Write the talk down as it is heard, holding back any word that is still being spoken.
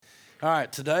All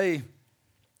right, today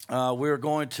we're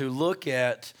going to look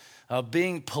at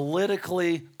being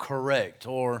politically correct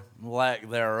or lack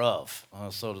thereof,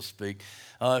 so to speak.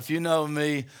 If you know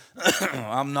me,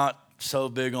 I'm not so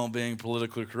big on being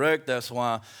politically correct. That's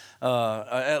why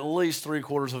at least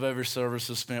 3/4 of every service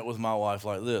is spent with my wife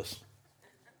like this.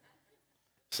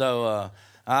 So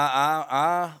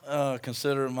I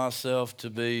consider myself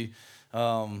to be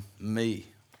me.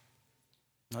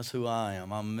 That's who I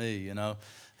am. I'm me, you know.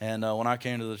 And when I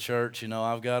came to the church, you know,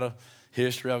 I've got a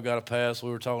history, I've got a past. We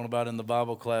were talking about in the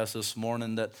Bible class this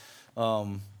morning that,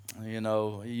 you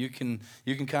know, you can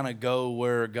kind of go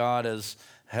where God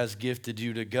has gifted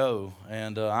you to go.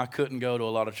 And I couldn't go to a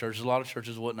lot of churches. A lot of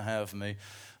churches wouldn't have me.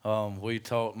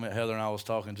 Heather and I was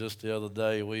talking just the other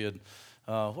day. We had,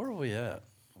 where were we at?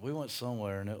 We went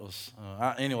somewhere, and it was,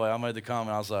 anyway, I made the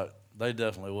comment. I was like, they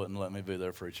definitely wouldn't let me be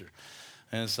their preacher.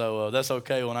 And so that's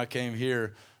okay. When I came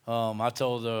here, I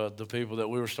told the people that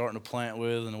we were starting to plant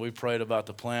with, and we prayed about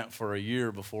the plant for a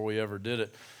year before we ever did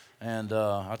it. And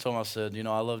I told them, I said, you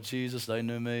know, I love Jesus. They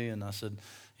knew me. And I said,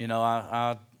 you know,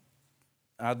 I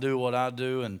do what I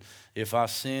do, and if I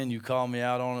sin, you call me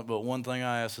out on it. But one thing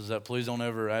I ask is that please don't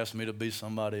ever ask me to be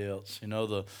somebody else. You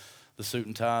know, the suit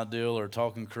and tie deal or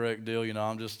talking correct deal. You know,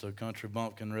 I'm just a country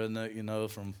bumpkin redneck, you know,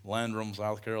 from Landrum,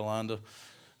 South Carolina.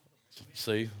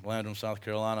 Landrum, South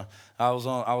Carolina. I was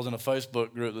in a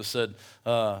Facebook group that said,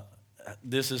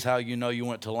 this is how you know you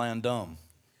went to Landum.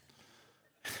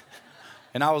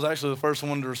 And I was actually the first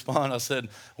one to respond. I said,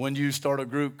 when you start a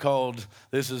group called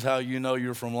This Is How You Know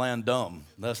You're From Landum,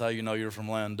 that's how you know you're from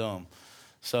Landum.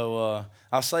 So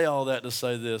I say all that to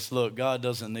say this. Look, God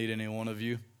doesn't need any one of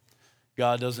you.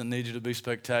 God doesn't need you to be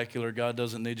spectacular. God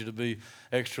doesn't need you to be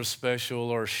extra special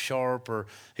or sharp, or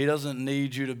He doesn't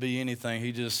need you to be anything.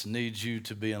 He just needs you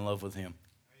to be in love with Him.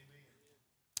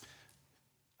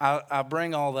 I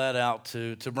bring all that out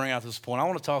to bring out this point. I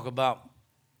want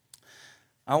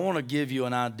to give you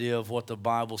an idea of what the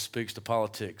Bible speaks to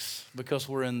politics, because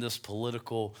we're in this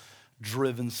political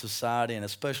driven society, and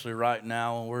especially right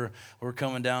now we're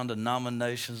coming down to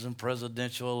nominations and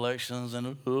presidential elections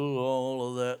and all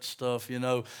of that stuff, you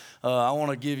know. I want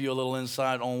to give you a little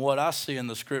insight on what I see in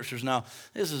the scriptures. Now,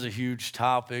 this is a huge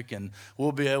topic, and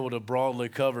we'll be able to broadly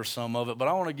cover some of it, but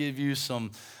I want to give you some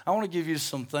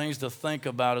things to think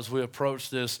about as we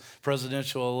approach this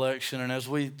presidential election, and as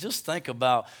we just think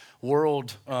about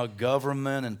world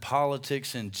government and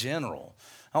politics in general.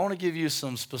 I want to give you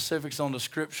some specifics on the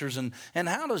scriptures and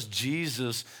how does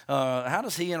Jesus, how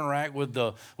does he interact with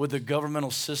the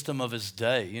governmental system of his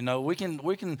day? You know, we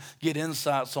can get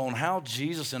insights on how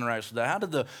Jesus interacts with that. How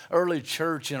did the early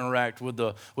church interact with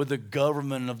the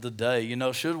government of the day? You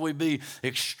know, should we be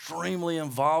extremely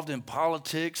involved in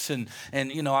politics? And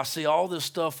you know, I see all this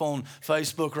stuff on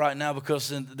Facebook right now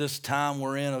because in this time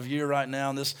we're in of year right now,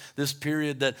 and this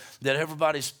period that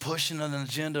everybody's pushing an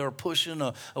agenda or pushing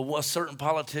a certain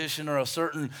politician or a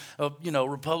certain, you know,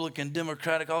 Republican,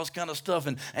 Democratic, all this kind of stuff.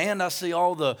 And I see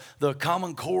all the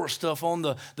Common Core stuff on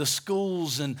the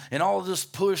schools and all of this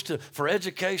push for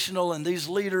educational and these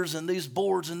leaders and these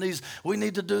boards and these, we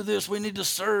need to do this, we need to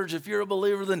surge. If you're a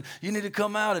believer, then you need to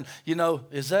come out. And, you know,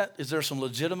 is there some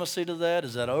legitimacy to that?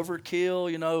 Is that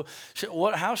overkill? You know,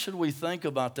 how should we think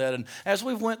about that? And as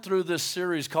we've went through this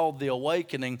series called The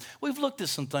Awakening, we've looked at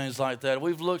some things like that.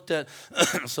 We've looked at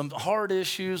some hard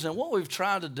issues, and what we've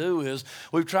tried to do is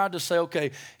we've tried to say,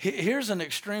 okay, here's an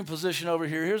extreme position over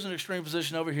here, here's an extreme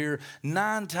position over here.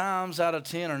 9 times out of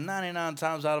 10 or 99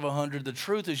 times out of 100, the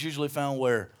truth is usually found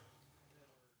where?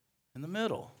 In the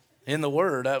middle. In the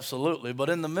Word, absolutely, but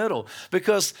in the middle.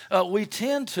 Because we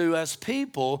tend to, as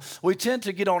people, we tend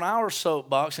to get on our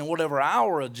soapbox, and whatever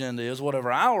our agenda is, whatever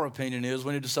our opinion is,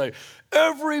 we need to say,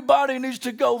 everybody needs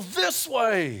to go this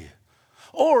way,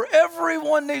 or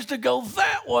everyone needs to go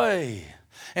that way.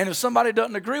 And if somebody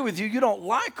doesn't agree with you, you don't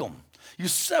like them. You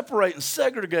separate and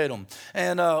segregate them.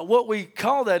 And what we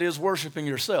call that is worshiping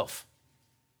yourself.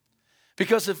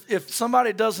 Because if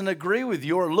somebody doesn't agree with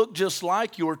you or look just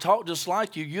like you or talk just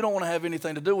like you don't want to have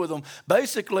anything to do with them.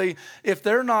 Basically, if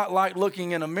they're not like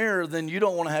looking in a mirror, then you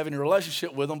don't want to have any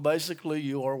relationship with them. Basically,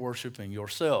 you are worshiping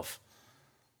yourself.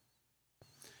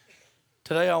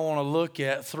 Today I want to look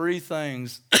at 3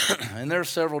 things, and there are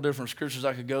several different scriptures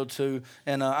I could go to,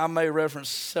 and I may reference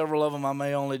several of them. I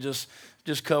may only just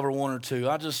cover 1 or 2.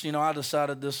 I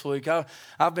decided this week,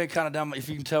 I've been kind of down, if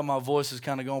you can tell my voice is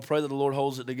kind of going, pray that the Lord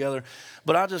holds it together,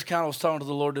 but I just kind of was talking to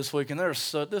the Lord this week, and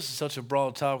this is such a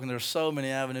broad topic, and there's so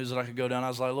many avenues that I could go down. I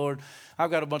was like, Lord,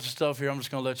 I've got a bunch of stuff here, I'm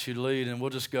just going to let you lead, and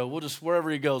we'll just wherever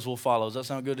he goes, we'll follow. Does that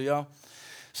sound good to y'all?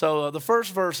 So the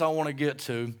first verse I want to get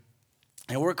to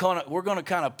And we're going to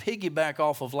kind of piggyback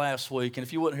off of last week. And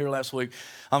if you weren't here last week,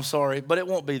 I'm sorry, but it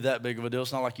won't be that big of a deal.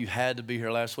 It's not like you had to be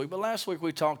here last week. But last week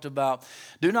we talked about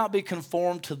do not be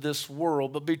conformed to this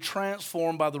world, but be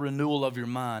transformed by the renewal of your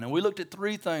mind. And we looked at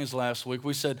three things last week.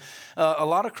 We said a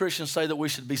lot of Christians say that we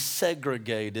should be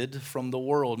segregated from the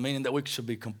world, meaning that we should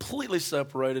be completely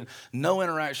separated, no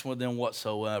interaction with them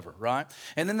whatsoever, right?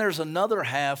 And then there's another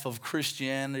half of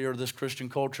Christianity or this Christian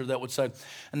culture that would say,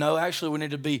 no, actually we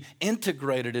need to be integrated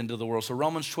into the world. So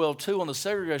Romans 12:2 on the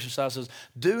segregation side says,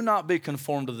 do not be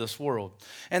conformed to this world.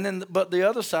 And then, but the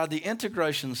other side, the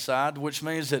integration side, which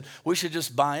means that we should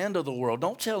just buy into the world.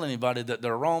 Don't tell anybody that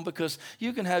they're wrong, because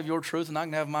you can have your truth and I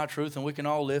can have my truth and we can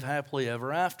all live happily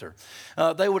ever after.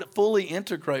 They would fully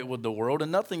integrate with the world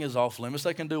and nothing is off limits.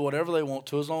 They can do whatever they want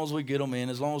to as long as we get them in,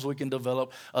 as long as we can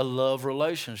develop a love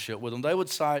relationship with them. They would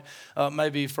cite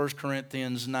maybe 1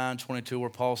 Corinthians 9:22 where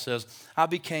Paul says, I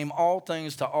became all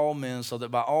things to all men so that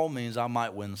by all means I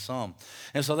might win some.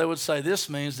 And so they would say this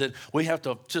means that we have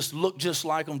to just look just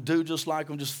like them, do just like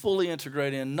them, just fully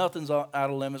integrate in. Nothing's out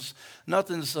of limits,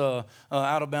 nothing's out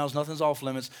of bounds, nothing's off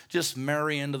limits. Just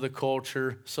marry into the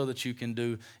culture so that you can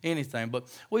do anything. But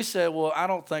we said, well, I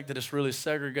don't think that it's really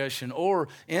segregation or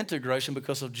integration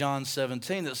because of John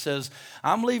 17 that says,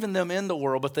 I'm leaving them in the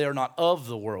world, but they are not of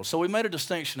the world. So we made a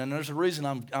distinction, and there's a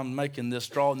reason I'm making this,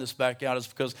 drawing this back out, is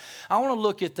because I want to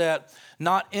look at that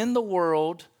not in the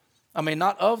world,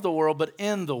 not of the world, but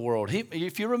in the world.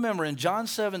 If you remember in John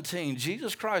 17,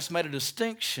 Jesus Christ made a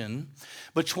distinction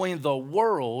between the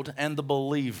world and the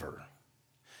believer.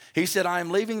 He said, I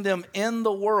am leaving them in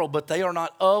the world, but they are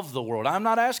not of the world. I'm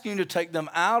not asking you to take them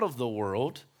out of the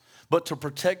world, but to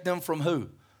protect them from who?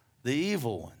 The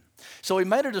evil one. So he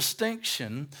made a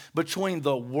distinction between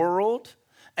the world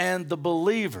and the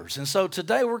believers. And so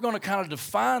today we're going to kind of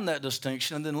define that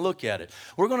distinction and then look at it.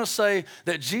 We're going to say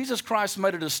that Jesus Christ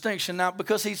made a distinction now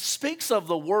because he speaks of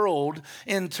the world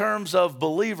in terms of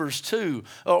believers too,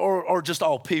 or just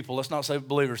all people. Let's not say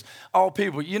believers, all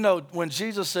people. You know, when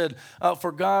Jesus said,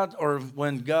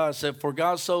 when God said, for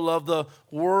God so loved the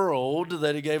world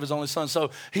that he gave his only son. So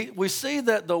we see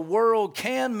that the world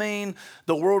can mean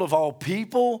the world of all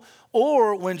people,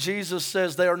 or when Jesus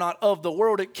says they are not of the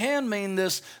world, it can mean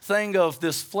this thing of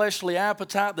this fleshly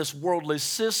appetite, this worldly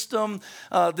system,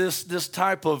 this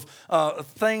type of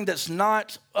thing that's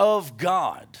not of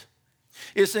God.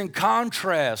 It's in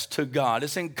contrast to God.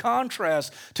 It's in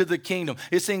contrast to the kingdom.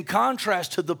 It's in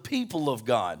contrast to the people of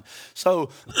God.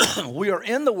 So we are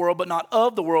in the world, but not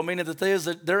of the world, meaning that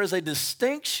there is a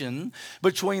distinction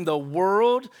between the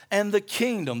world and the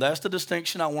kingdom. That's the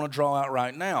distinction I want to draw out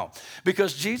right now.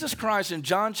 Because Jesus Christ in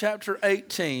John chapter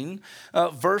 18,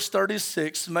 verse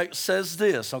 36 says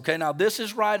this. Okay, now this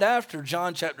is right after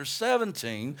John chapter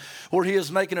 17, where he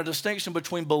is making a distinction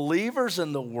between believers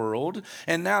in the world,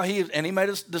 and now he made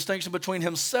a distinction between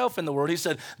himself and the world. He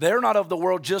said, they're not of the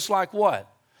world just like what?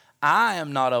 I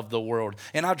am not of the world.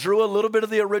 And I drew a little bit of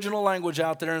the original language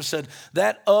out there and said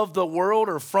that of the world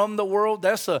or from the world,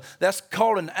 that's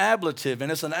called an ablative.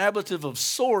 And it's an ablative of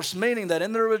source, meaning that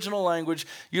in the original language,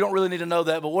 you don't really need to know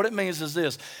that. But what it means is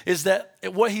this, is that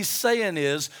what he's saying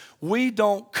is we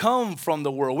don't come from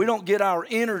the world. We don't get our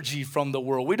energy from the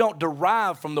world. We don't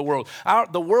derive from the world.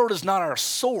 The world is not our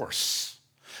source.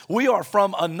 We are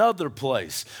from another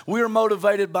place. We are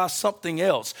motivated by something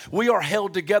else. We are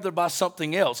held together by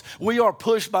something else. We are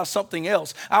pushed by something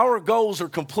else. Our goals are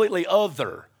completely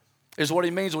other, is what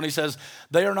he means when he says,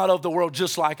 they are not of the world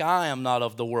just like I am not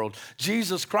of the world.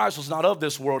 Jesus Christ was not of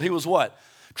this world. He was what?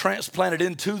 Transplanted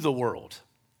into the world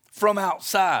from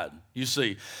outside, you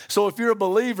see. So if you're a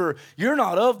believer, you're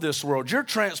not of this world. You're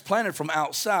transplanted from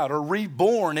outside or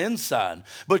reborn inside,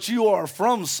 but you are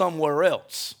from somewhere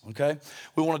else, okay?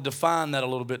 We want to define that a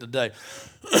little bit today.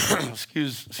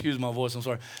 Excuse my voice, I'm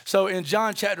sorry. So in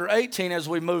John chapter 18, as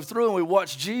we move through and we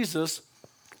watch Jesus,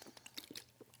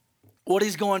 what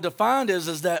he's going to find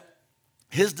is that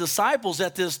his disciples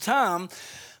at this time,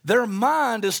 their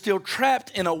mind is still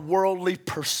trapped in a worldly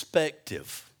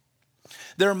perspective.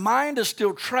 Their mind is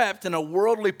still trapped in a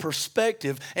worldly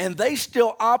perspective, and they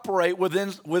still operate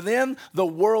within the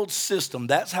world system.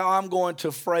 That's how I'm going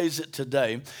to phrase it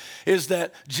today, is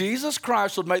that Jesus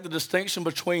Christ would make the distinction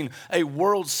between a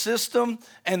world system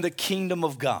and the kingdom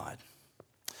of God.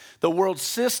 The world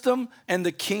system and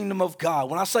the kingdom of God.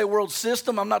 When I say world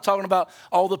system, I'm not talking about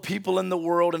all the people in the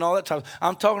world and all that type.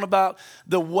 I'm talking about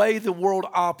the way the world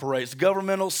operates.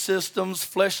 Governmental systems,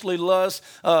 fleshly lust,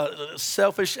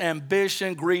 selfish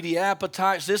ambition, greedy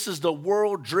appetites. This is the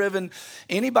world driven.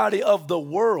 Anybody of the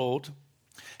world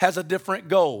has a different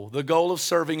goal. The goal of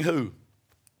serving who?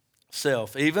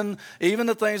 Self. Even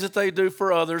the things that they do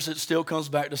for others, it still comes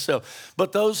back to self.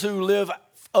 But those who live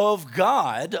of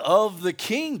God, of the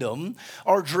kingdom,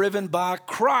 are driven by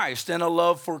Christ and a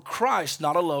love for Christ,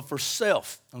 not a love for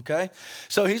self, okay?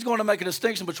 So he's going to make a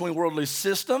distinction between worldly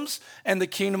systems and the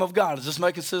kingdom of God. Is this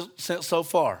making sense so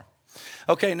far?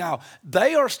 Okay, now,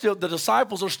 the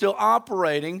disciples are still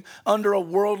operating under a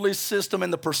worldly system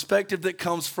and the perspective that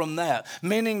comes from that,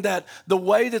 meaning that the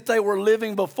way that they were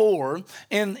living before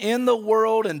in the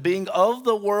world and being of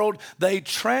the world, they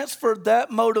transferred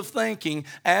that mode of thinking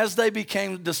as they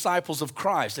became disciples of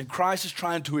Christ. And Christ is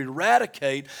trying to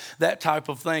eradicate that type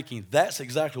of thinking. That's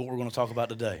exactly what we're going to talk about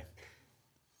today.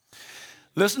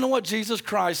 Listen to what Jesus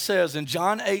Christ says in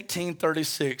John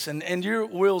 18:36, and your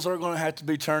wheels are going to have to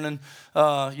be turning.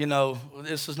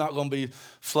 This is not going to be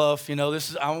fluff.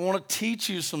 I want to teach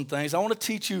you some things. I want to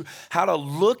teach you how to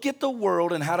look at the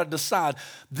world and how to decide,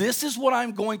 this is what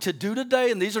I'm going to do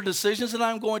today, and these are decisions that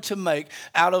I'm going to make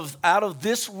out of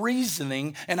this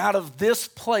reasoning and out of this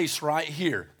place right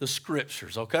here, the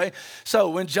scriptures, okay? So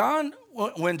when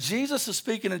Jesus is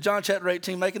speaking in John chapter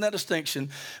 18, making that distinction,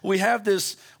 we have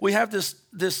this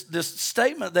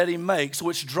statement that he makes,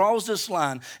 which draws this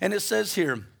line, and it says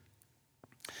here,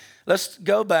 let's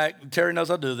go back. Terry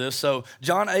knows I do this. So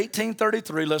John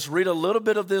 18:33, let's read a little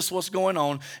bit of this, what's going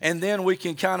on, and then we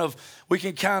can kind of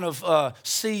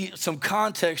see some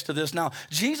context to this. Now,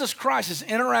 Jesus Christ is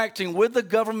interacting with the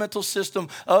governmental system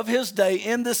of his day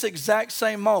in this exact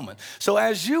same moment. So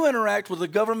as you interact with the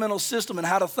governmental system and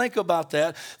how to think about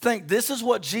that, think this is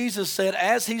what Jesus said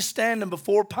as he's standing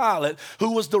before Pilate,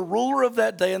 who was the ruler of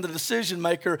that day and the decision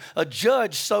maker, a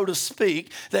judge, so to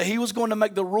speak, that he was going to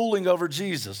make the ruling over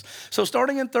Jesus. So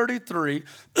starting in 33,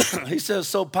 he says,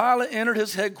 so Pilate entered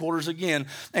his headquarters again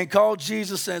and called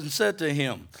Jesus and said to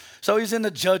him, so he's in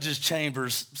the judge's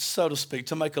chambers, so to speak,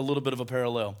 to make a little bit of a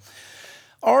parallel.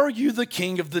 Are you the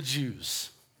king of the Jews?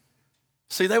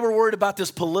 See, they were worried about this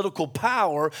political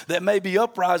power that may be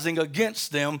uprising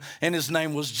against them, and his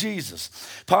name was Jesus.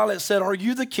 Pilate said, are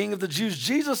you the king of the Jews?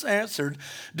 Jesus answered,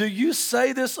 do you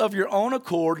say this of your own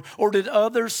accord, or did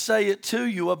others say it to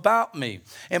you about me?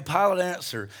 And Pilate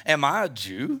answered, am I a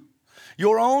Jew?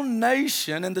 Your own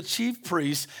nation and the chief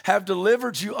priests have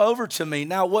delivered you over to me.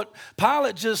 Now, what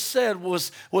Pilate just said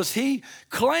was he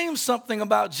claimed something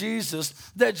about Jesus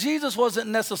that Jesus wasn't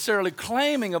necessarily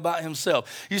claiming about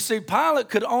himself. You see, Pilate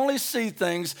could only see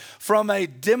things from a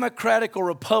democratic or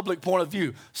republic point of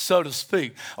view, so to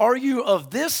speak. Are you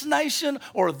of this nation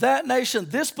or that nation,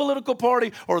 this political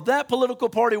party or that political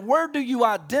party? Where do you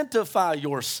identify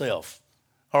yourself?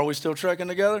 Are we still trekking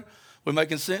together? We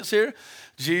making sense here?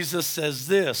 Jesus says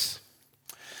this.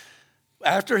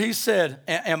 After he said,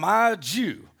 am I a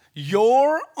Jew?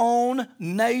 Your own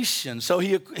nation. So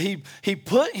he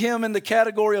put him in the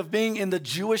category of being in the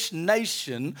Jewish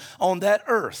nation on that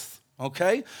earth,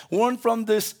 okay? One from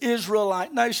this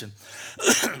Israelite nation.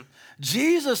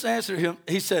 Jesus answered him,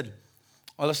 he said,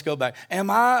 well, let's go back.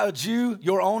 Am I a Jew?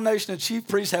 Your own nation and chief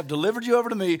priests have delivered you over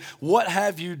to me. What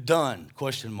have you done?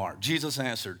 Question mark. Jesus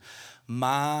answered,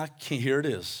 here it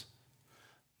is.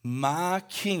 My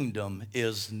kingdom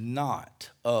is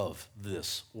not of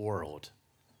this world.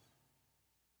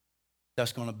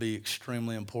 That's going to be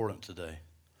extremely important today.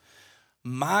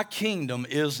 My kingdom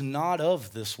is not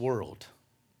of this world.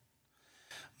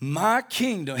 My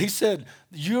kingdom, he said,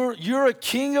 you're a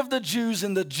king of the Jews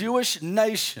in the Jewish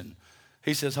nation.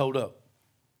 He says, hold up.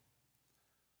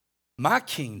 My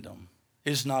kingdom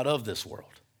is not of this world.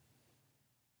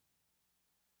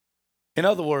 In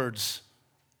other words,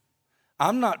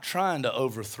 I'm not trying to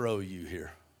overthrow you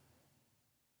here.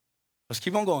 Let's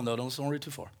keep on going, though. Don't read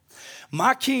too far.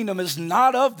 My kingdom is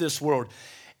not of this world.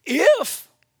 If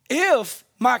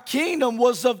my kingdom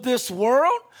was of this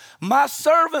world, my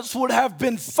servants would have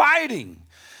been fighting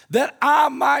that I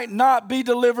might not be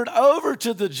delivered over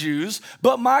to the Jews,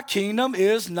 but my kingdom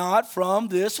is not from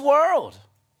this world.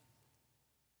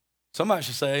 Somebody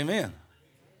should say amen.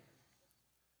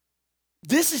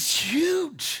 This is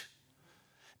huge.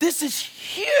 This is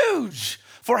huge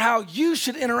for how you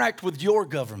should interact with your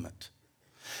government.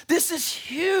 This is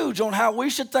huge on how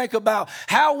we should think about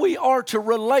how we are to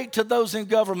relate to those in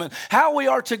government, how we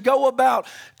are to go about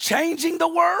changing the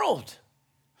world,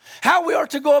 how we are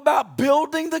to go about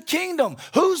building the kingdom.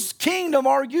 Whose kingdom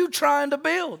are you trying to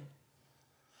build?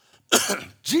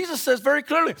 Jesus says very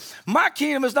clearly, my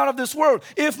kingdom is not of this world.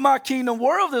 If my kingdom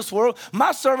were of this world,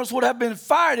 my servants would have been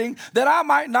fighting that I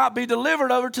might not be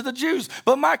delivered over to the Jews.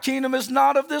 But my kingdom is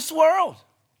not of this world.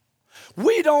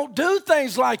 We don't do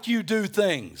things like you do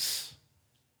things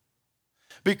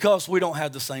because we don't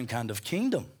have the same kind of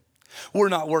kingdom. We're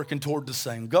not working toward the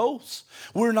same goals.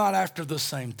 We're not after the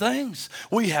same things.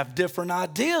 We have different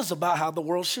ideas about how the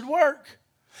world should work.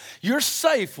 You're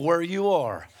safe where you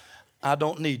are. I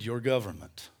don't need your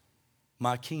government.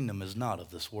 My kingdom is not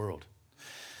of this world.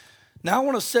 Now I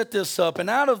want to set this up, and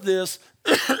out of this,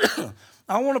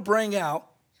 I want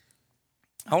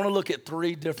to look at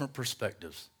three different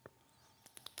perspectives,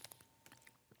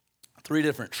 three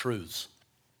different truths.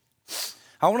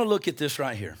 I want to look at this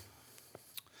right here.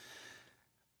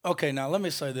 Okay, now let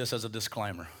me say this as a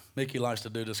disclaimer. Mickey likes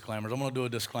to do disclaimers. I'm going to do a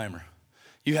disclaimer.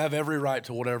 You have every right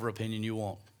to whatever opinion you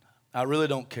want. I really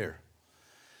don't care.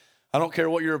 I don't care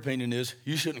what your opinion is.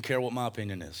 You shouldn't care what my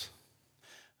opinion is.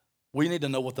 We need to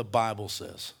know what the Bible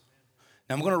says.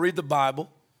 Now, I'm going to read the Bible,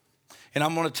 and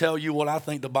I'm going to tell you what I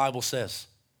think the Bible says.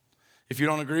 If you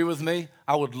don't agree with me,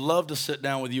 I would love to sit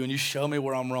down with you and you show me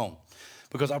where I'm wrong.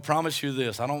 Because I promise you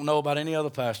this, I don't know about any other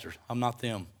pastors. I'm not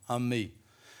them. I'm me.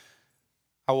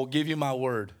 I will give you my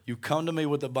word. You come to me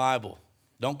with the Bible.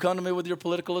 Don't come to me with your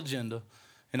political agenda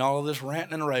and all of this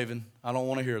ranting and raving. I don't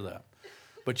want to hear that.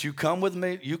 But you come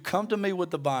to me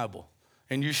with the Bible,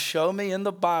 and you show me in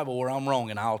the Bible where I'm wrong,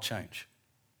 and I'll change.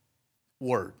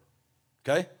 Word.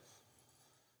 Okay?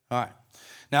 All right.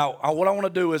 Now, what I want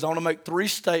to do is I want to make three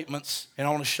statements, and I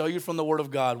want to show you from the Word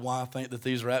of God why I think that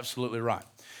these are absolutely right.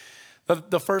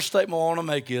 The first statement I want to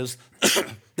make is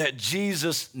that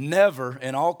Jesus never,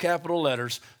 in all capital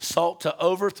letters, sought to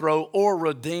overthrow or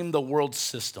redeem the world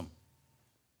system.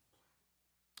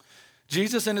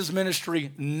 Jesus in his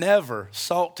ministry never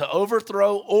sought to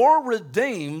overthrow or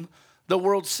redeem the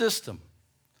world system.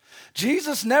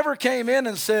 Jesus never came in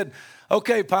and said,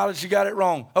 okay, Pilate, you got it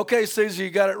wrong. Okay, Caesar, you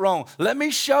got it wrong. Let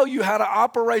me show you how to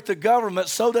operate the government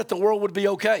so that the world would be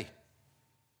okay.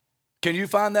 Can you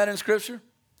find that in Scripture?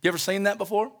 You ever seen that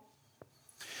before?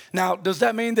 Now, does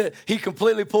that mean that he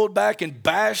completely pulled back and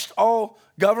bashed all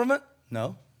government?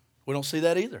 No, we don't see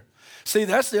that either. See,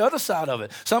 that's the other side of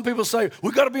it. Some people say,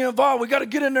 we got to be involved, we got to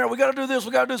get in there, we got to do this,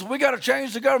 we got to do this, we got to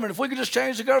change the government. If we could just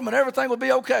change the government, everything would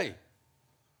be okay.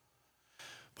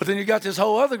 But then you got this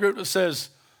whole other group that says,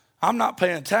 I'm not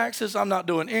paying taxes, I'm not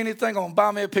doing anything, I'm going to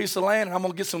buy me a piece of land and I'm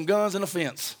going to get some guns and a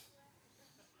fence.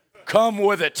 Come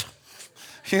with it.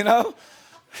 You know?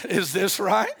 Is this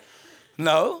right?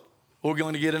 No. We're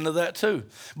going to get into that too.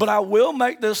 But I will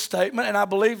make this statement, and I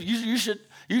believe you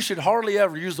should hardly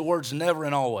ever use the words never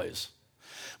and always.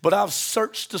 But I've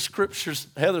searched the Scriptures.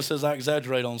 Heather says I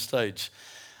exaggerate on stage.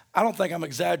 I don't think I'm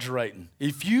exaggerating.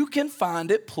 If you can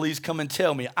find it, please come and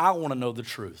tell me. I want to know the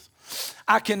truth.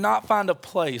 I cannot find a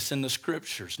place in the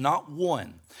Scriptures, not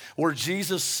one, where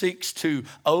Jesus seeks to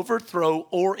overthrow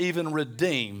or even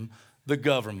redeem the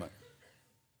government.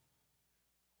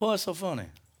 What's so funny?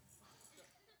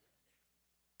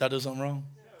 Did I do something wrong?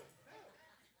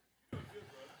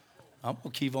 I'm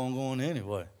going to keep on going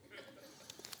anyway.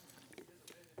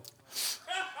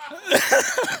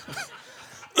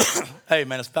 Hey,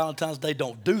 man, it's Valentine's Day.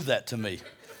 Don't do that to me.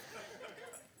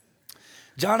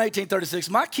 John 18:36,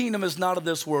 my kingdom is not of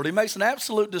this world. He makes an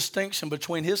absolute distinction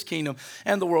between his kingdom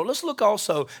and the world. Let's look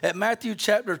also at Matthew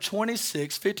chapter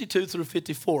 26, 52 through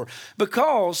 54.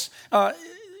 Because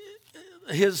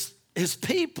his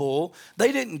people,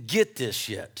 they didn't get this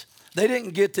yet. They didn't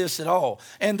get this at all.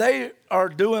 And they are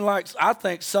doing like I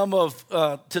think some of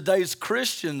today's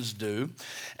Christians do.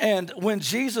 And when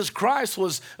Jesus Christ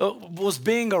was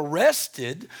being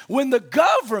arrested, when the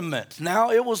government,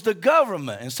 now it was the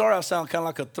government, and sorry I sound kind of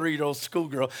like a 3-year-old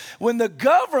schoolgirl, when the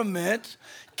government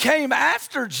came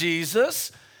after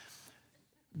Jesus,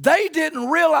 they didn't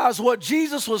realize what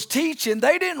Jesus was teaching.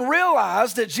 They didn't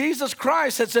realize that Jesus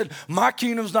Christ had said, my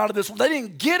kingdom's not of this world. They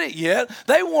didn't get it yet.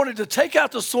 They wanted to take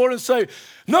out the sword and say,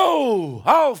 no,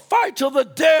 I'll fight till the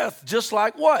death. Just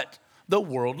like what? The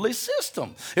worldly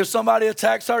system. If somebody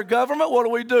attacks our government,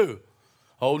 what do?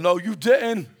 Oh, no, you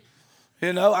didn't.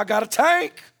 You know, I got a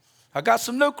tank. I got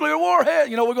some nuclear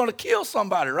warhead. You know, we're going to kill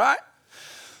somebody, right?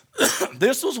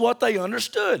 This was what they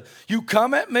understood. You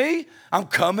come at me, I'm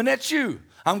coming at you.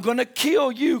 I'm going to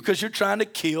kill you because you're trying to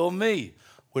kill me.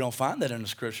 We don't find that in the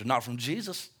Scripture, not from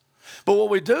Jesus. But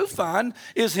what we do find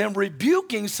is him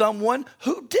rebuking someone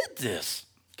who did this.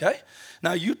 Okay?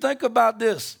 Now you think about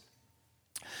this.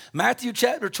 Matthew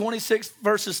chapter 26,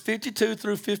 verses 52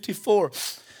 through 54.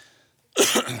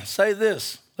 Say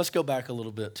this. Let's go back a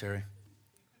little bit, Terry.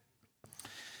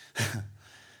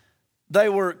 They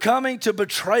were coming to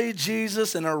betray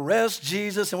Jesus and arrest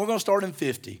Jesus, and we're going to start in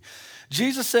 50.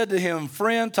 Jesus said to him,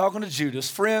 friend, talking to Judas,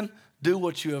 friend, do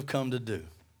what you have come to do.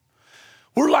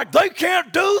 We're like, they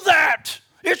can't do that.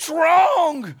 It's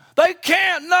wrong. They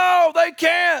can't. No, they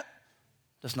can't.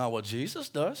 That's not what Jesus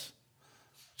does.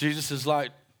 Jesus is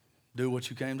like, do what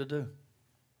you came to do.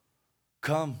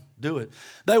 Come, do it.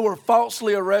 They were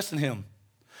falsely arresting him.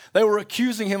 They were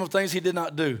accusing him of things he did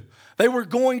not do. They were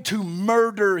going to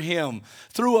murder him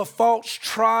through a false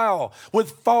trial with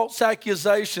false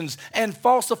accusations and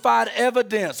falsified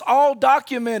evidence, all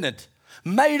documented,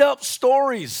 made up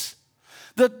stories.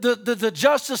 The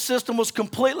justice system was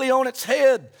completely on its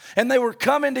head, and they were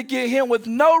coming to get him with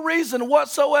no reason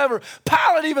whatsoever.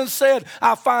 Pilate even said,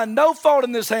 I find no fault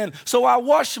in this hand, so I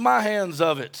wash my hands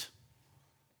of it.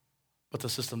 But the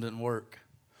system didn't work.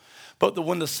 But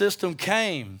when the system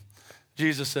came,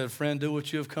 Jesus said, friend, do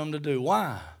what you have come to do.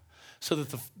 Why? So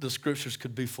that the scriptures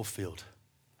could be fulfilled.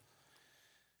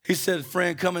 He said,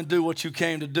 friend, come and do what you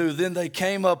came to do. Then they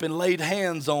came up and laid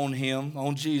hands on him,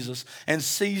 on Jesus, and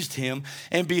seized him.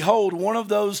 And behold, one of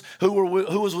those who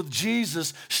was with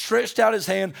Jesus stretched out his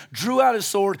hand, drew out his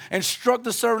sword, and struck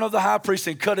the servant of the high priest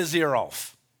and cut his ear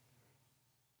off.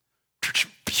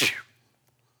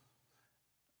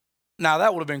 Now,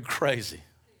 that would have been crazy,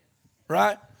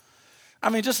 right?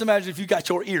 I mean, just imagine if you got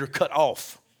your ear cut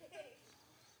off,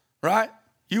 right?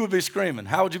 You would be screaming.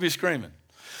 How would you be screaming?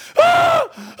 Ah,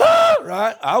 ah,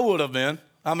 right? I would have been.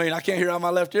 I mean, I can't hear out my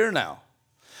left ear now.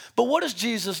 But what does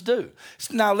Jesus do?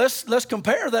 Now, let's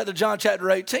compare that to John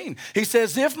chapter 18. He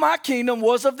says, if my kingdom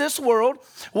was of this world,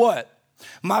 what?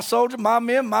 My soldiers, my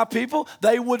men, my people,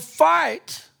 they would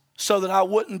fight so that I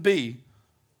wouldn't be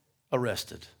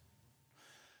arrested.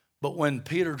 But when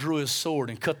Peter drew his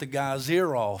sword and cut the guy's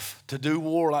ear off to do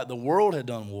war like the world had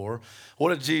done war, what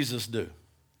did Jesus do?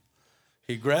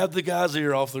 He grabbed the guy's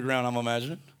ear off the ground, I'm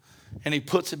imagining, and he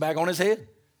puts it back on his head,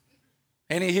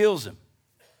 and he heals him.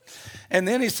 And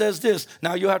then he says this.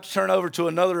 Now, you'll have to turn over to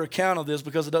another account of this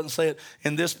because it doesn't say it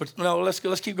in this. But no, let's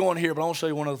keep going here, but I want to show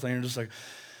you one other thing in just a second.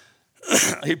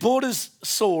 He pulled his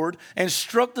sword and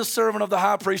struck the servant of the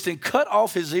high priest and cut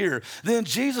off his ear. Then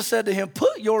Jesus said to him,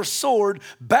 put your sword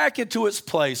back into its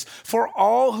place, for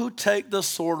all who take the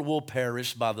sword will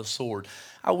perish by the sword.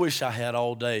 I wish I had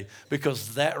all day,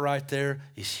 because that right there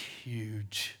is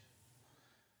huge.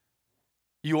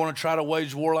 You want to try to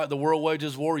wage war like the world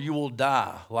wages war, you will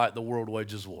die like the world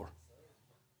wages war.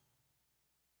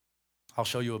 I'll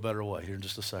show you a better way here in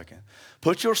just a second.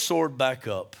 Put your sword back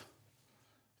up.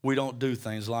 We don't do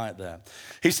things like that.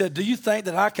 He said, do you think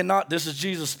that I cannot, this is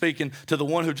Jesus speaking to the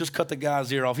one who just cut the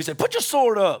guy's ear off. He said, put your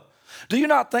sword up. Do you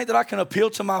not think that I can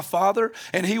appeal to my Father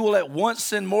and he will at once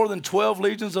send more than 12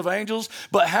 legions of angels?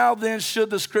 But how then should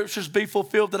the scriptures be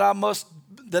fulfilled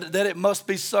that it must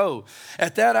be so?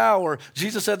 At that hour,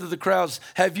 Jesus said to the crowds,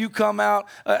 have you come out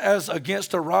as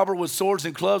against a robber with swords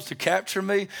and clubs to capture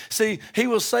me? See, he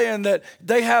was saying that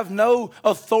they have no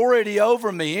authority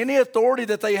over me. Any authority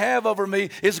that they have over me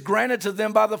is granted to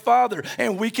them by the Father,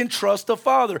 and we can trust the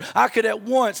Father. I could at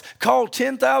once call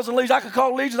 10,000 legions. I could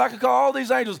call legions. I could call all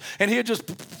these angels, and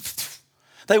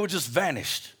they would just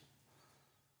vanish,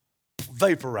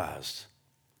 vaporized.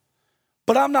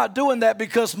 But I'm not doing that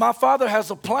because my Father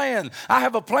has a plan. I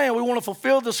have a plan. We want to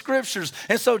fulfill the scriptures.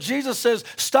 And so Jesus says,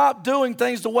 stop doing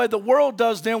things the way the world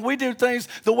does them. We do things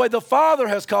the way the Father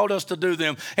has called us to do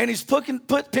them. And he's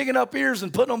picking up ears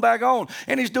and putting them back on.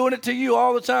 And he's doing it to you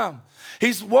all the time.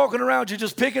 He's walking around you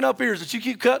just picking up ears that you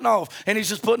keep cutting off, and he's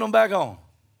just putting them back on.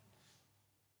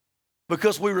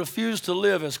 Because we refuse to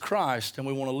live as Christ, and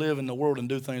we want to live in the world and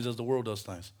do things as the world does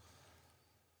things.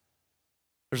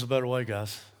 There's a better way,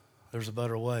 guys. There's a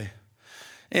better way.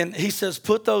 And he says,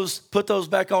 put those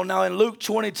back on. Now in Luke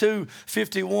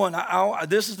 22:51,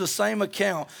 this is the same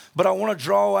account, but I want to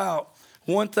draw out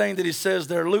one thing that he says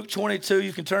there. Luke 22,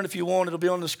 you can turn if you want, it'll be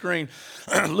on the screen.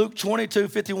 Luke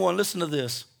 22:51, listen to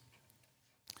this.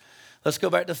 Let's go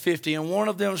back to 50. And one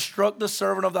of them struck the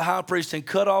servant of the high priest and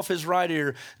cut off his right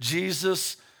ear.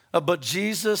 But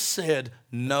Jesus said,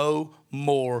 no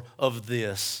more of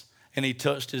this. And he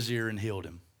touched his ear and healed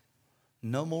him.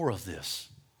 No more of this.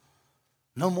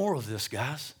 No more of this,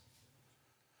 guys.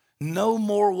 No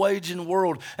more waging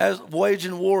war as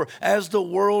the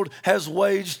world has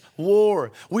waged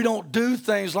war. We don't do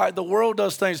things like the world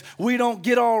does things. We don't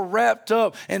get all wrapped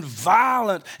up and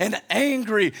violent and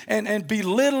angry and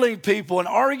belittling people and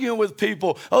arguing with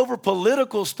people over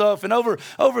political stuff and over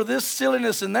this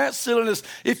silliness and that silliness.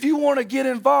 If you want to get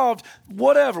involved,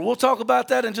 whatever. We'll talk about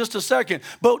that in just a second.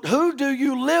 But who do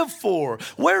you live for?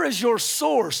 Where is your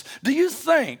source? Do you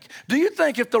think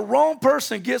if the wrong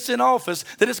person gets in office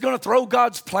that it's going to throw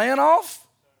God's plan off?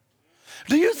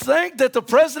 Do you think that the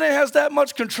president has that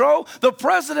much control? The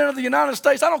president of the United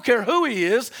States, I don't care who he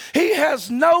is, he has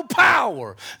no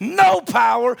power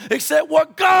except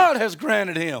what God has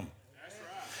granted him.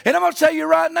 And I'm going to tell you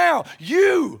right now,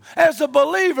 you as a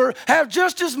believer have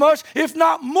just as much, if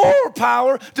not more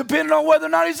power, depending on whether or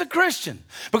not he's a Christian.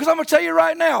 Because I'm going to tell you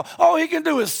right now, all he can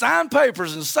do is sign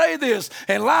papers and say this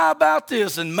and lie about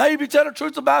this and maybe tell the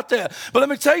truth about that. But let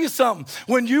me tell you something.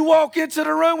 When you walk into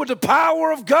the room with the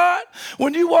power of God,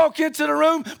 when you walk into the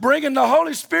room bringing the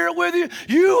Holy Spirit with you,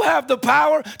 you have the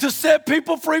power to set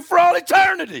people free for all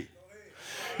eternity.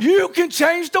 You can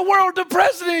change the world. The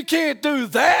president can't do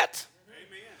that.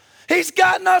 He's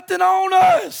got nothing on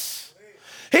us.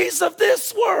 He's of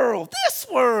this world. This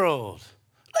world.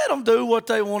 Let them do what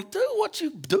they want to do. What you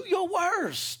do your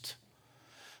worst.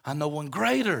 I know one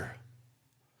greater.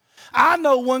 I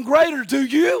know one greater. Do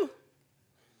you?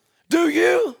 Do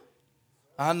you?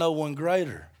 I know one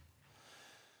greater.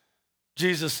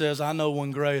 Jesus says, I know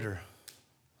one greater.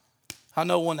 I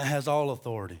know one that has all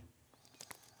authority.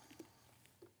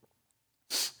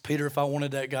 Peter, if I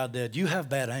wanted that guy dead, you have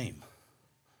bad aim.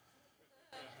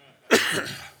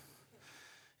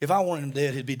 If I wanted him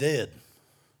dead, he'd be dead.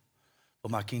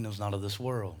 But my kingdom's not of this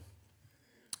world.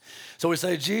 So we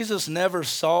say Jesus never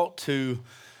sought to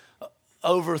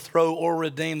overthrow or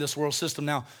redeem this world system.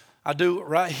 Now, I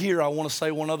want to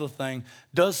say one other thing.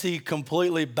 Does he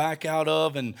completely back out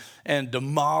of and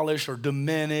demolish or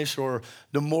diminish or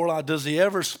demoralize? Does he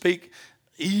ever speak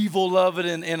evil of it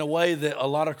in a way that a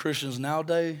lot of Christians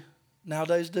nowadays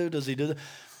do? Does he do that?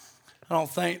 I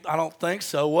don't think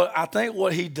so. I think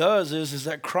what he does is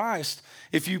that Christ,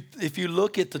 if you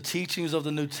look at the teachings of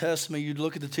the New Testament, you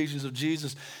look at the teachings of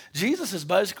Jesus, Jesus is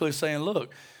basically saying,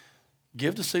 look,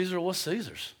 give to Caesar what's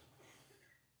Caesar's.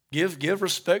 Give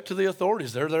respect to the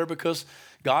authorities. They're there because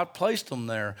God placed them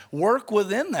there. Work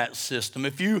within that system.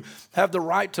 If you have the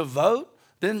right to vote,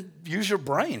 then use your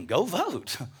brain. Go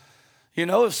vote. You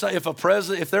know,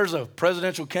 if there's a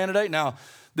presidential candidate, now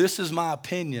this is my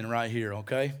opinion right here,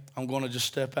 okay? I'm going to just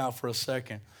step out for a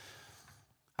second.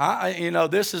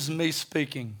 This is me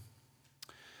speaking.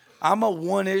 I'm a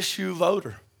one-issue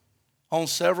voter on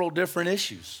several different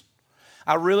issues.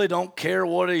 I really don't care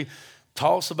what he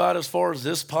talks about as far as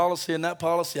this policy and that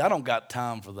policy. I don't got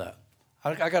time for that.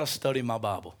 I got to study my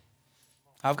Bible.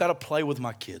 I've got to play with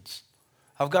my kids.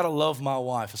 I've got to love my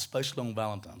wife, especially on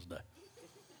Valentine's Day.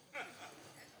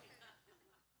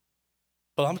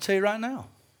 But I'm going to tell you right now,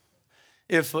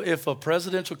 if a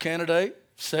presidential candidate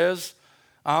says,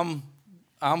 I'm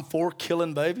for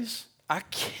killing babies, I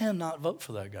cannot vote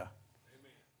for that guy. Amen.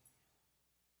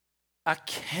 I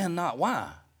cannot. Why?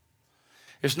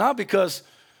 It's not because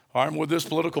I'm with this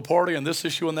political party and this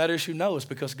issue and that issue. No, it's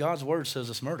because God's word says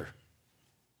it's murder.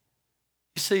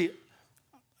 You see,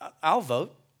 I'll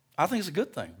vote. I think it's a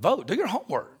good thing. Vote. Do your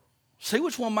homework. See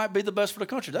which one might be the best for the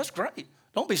country. That's great.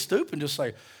 Don't be stupid and just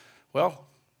say, well,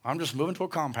 I'm just moving to a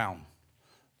compound.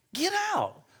 Get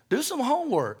out. Do some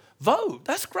homework. Vote.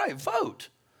 That's great. Vote.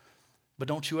 But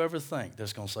don't you ever think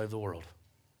that's going to save the world.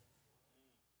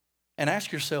 And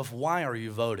ask yourself, why are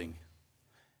you voting?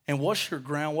 And what's your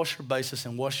ground, what's your basis,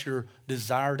 and what's your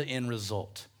desired end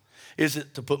result? Is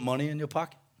it to put money in your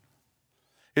pocket?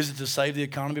 Is it to save the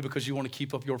economy because you want to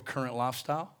keep up your current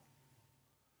lifestyle?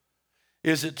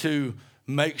 Is it to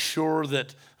make sure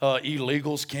that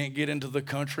illegals can't get into the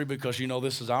country because you know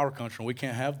this is our country and we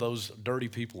can't have those dirty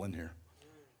people in here?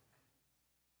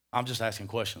 I'm just asking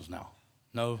questions now.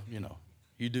 No,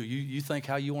 you think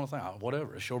how you want to think.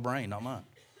 Whatever, it's your brain, not mine.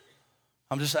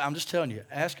 I'm just telling you,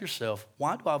 ask yourself,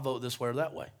 why do I vote this way or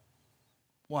that way?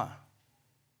 Why?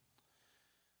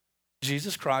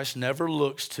 Jesus Christ never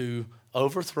looks to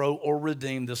overthrow or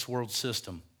redeem this world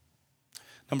system.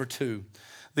 Number two,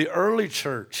 the early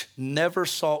church never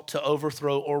sought to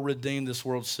overthrow or redeem this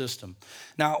world system.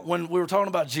 Now, when we were talking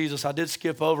about Jesus, I did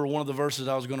skip over one of the verses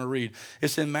I was going to read.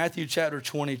 It's in Matthew chapter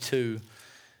 22.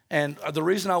 And the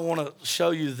reason I want to show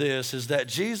you this is that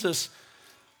Jesus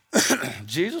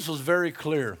was very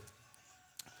clear.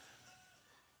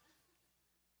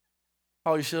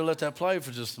 Oh, you should have let that play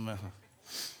for just a minute.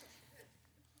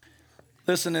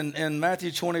 Listen, in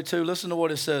Matthew 22, listen to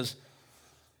what it says.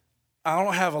 I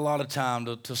don't have a lot of time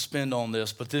to spend on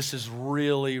this, but this is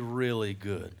really, really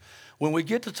good. When we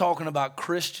get to talking about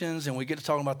Christians and we get to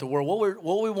talking about the world,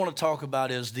 what we want to talk about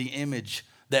is the image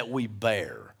that we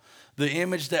bear. The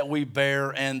image that we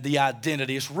bear and the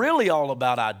identity. It's really all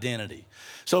about identity.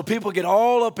 So people get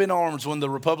all up in arms when the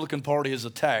Republican Party is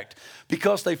attacked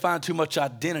because they find too much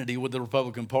identity with the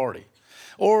Republican Party.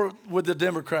 or with the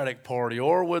Democratic Party,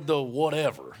 or with the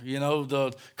whatever,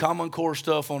 the Common Core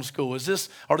stuff on school?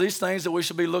 Are these things that we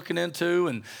should be looking into?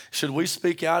 And should we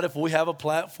speak out if we have a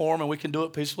platform and we can do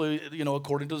it peacefully,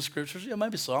 according to the scriptures? Yeah,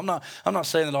 maybe so. I'm not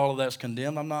saying that all of that's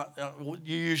condemned.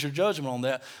 You use your judgment on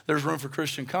that. There's room for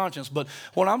Christian conscience. But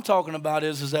what I'm talking about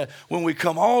is that when we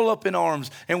come all up in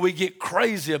arms and we get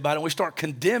crazy about it, and we start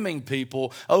condemning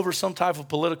people over some type of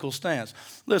political stance.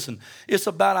 Listen, it's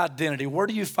about identity. Where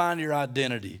do you find your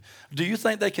identity? Do you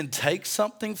think they can take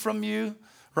something from you?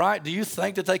 Right? Do you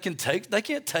think that they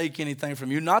can't take anything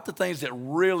from you, not the things that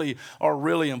really are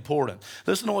really important.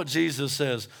 Listen to what Jesus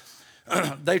says.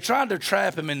 They tried to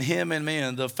trap him and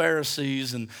men, the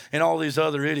Pharisees and all these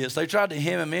other idiots. They tried to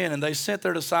hem him in, and they sent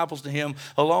their disciples to him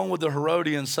along with the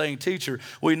Herodians, saying, Teacher,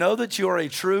 we know that you are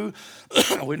true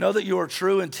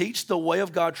and teach the way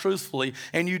of God truthfully,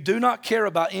 and you do not care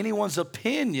about anyone's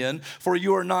opinion, for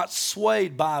you are not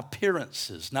swayed by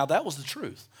appearances. Now that was the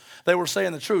truth. They were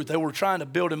saying the truth. They were trying to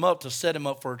build him up to set him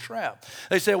up for a trap.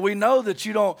 They said, we know that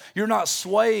you're not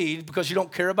swayed because you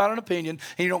don't care about an opinion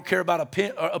and you don't care about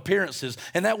appearances.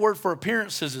 And that word for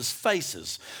appearances is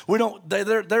faces.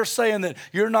 They're saying that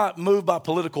you're not moved by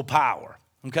political power,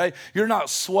 okay? You're not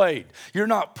swayed. You're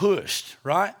not pushed,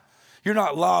 right? You're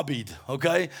not lobbied,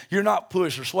 okay? You're not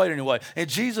pushed or swayed anyway. And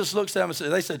Jesus looks at them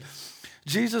and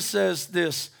Jesus says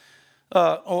this,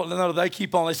 they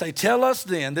keep on. They say, tell us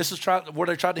then, this is where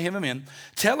they tried to hem him in.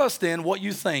 Tell us then what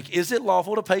you think. Is it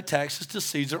lawful to pay taxes to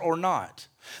Caesar or not?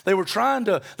 They were trying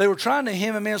to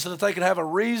hem him in so that they could have a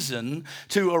reason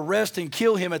to arrest and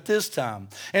kill him at this time.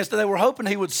 And so they were hoping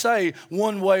he would say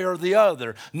one way or the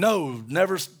other, no,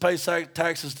 never pay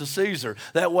taxes to Caesar.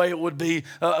 That way it would be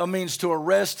a means to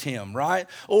arrest him, right?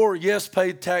 Or yes,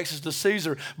 pay taxes to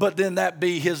Caesar, but then that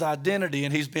be his identity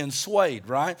and he's been swayed,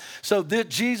 right? So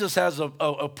Jesus has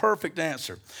a perfect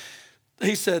answer.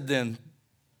 He says,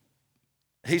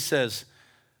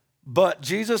 but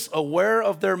Jesus, aware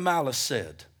of their malice,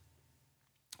 said,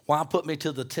 why put me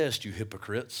to the test, you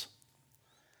hypocrites?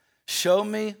 Show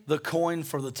me the coin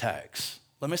for the tax.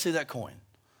 Let me see that coin.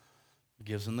 He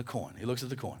gives him the coin. He looks at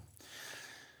the coin.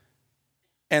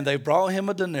 And they brought him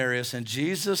a denarius, and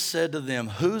Jesus said to them,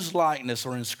 whose likeness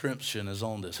or inscription is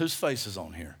on this? Whose face is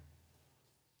on here?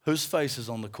 Whose face is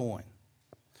on the coin?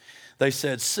 They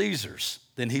said, Caesar's.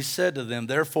 Then he said to them,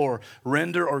 therefore,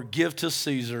 render or give to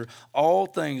Caesar all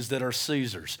things that are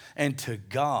Caesar's, and to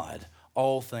God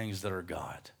all things that are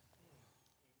God.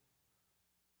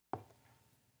 The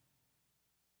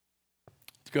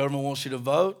government wants you to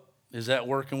vote. Is that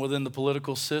working within the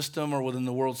political system or within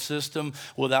the world system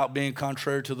without being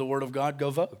contrary to the Word of God? Go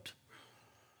vote.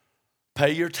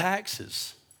 Pay your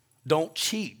taxes. Don't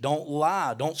cheat. Don't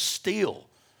lie. Don't steal.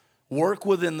 Work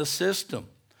within the system.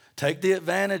 Take the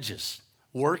advantages.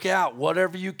 Work out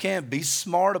whatever you can. Be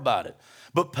smart about it.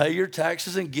 But pay your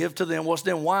taxes and give to them.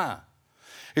 Why?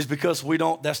 It's because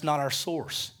that's not our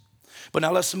source. But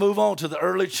now let's move on to the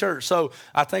early church. So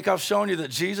I think I've shown you that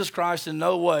Jesus Christ in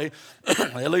no way,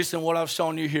 at least in what I've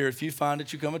shown you here, if you find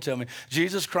it, you come and tell me.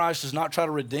 Jesus Christ does not try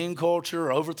to redeem culture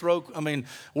or overthrow,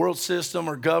 world system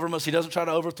or governments. He doesn't try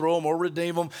to overthrow them or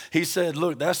redeem them. He said,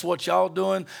 look, that's what y'all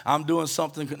doing. I'm doing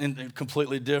something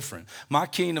completely different. My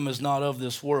kingdom is not of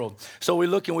this world. So we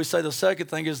look and we say the second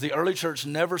thing is the early church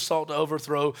never sought to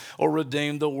overthrow or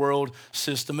redeem the world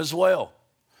system as well.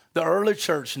 The early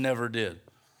church never did.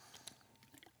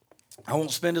 I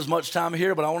won't spend as much time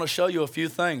here, but I want to show you a few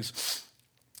things.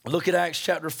 Look at Acts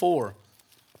chapter 4.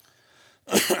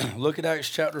 Look at Acts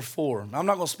chapter 4. I'm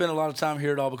not going to spend a lot of time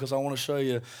here at all because I want to show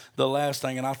you the last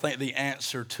thing, and I think the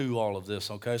answer to all of this,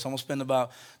 okay? So I'm going to spend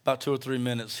about 2 or 3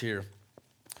 minutes here.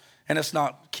 And it's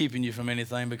not keeping you from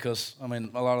anything because, a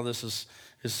lot of this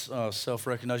is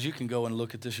self-recognized. You can go and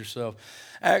look at this yourself.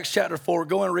 Acts chapter 4,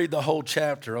 go and read the whole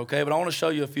chapter, okay? But I want to show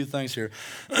you a few things here.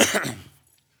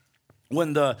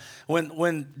 When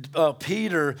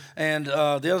Peter and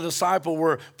the other disciple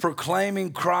were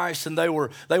proclaiming Christ and they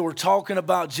were talking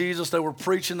about Jesus, they were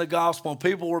preaching the gospel, and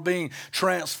people were being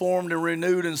transformed and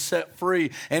renewed and set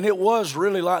free. And it was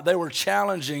really like they were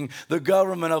challenging the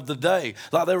government of the day,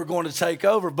 like they were going to take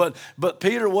over. But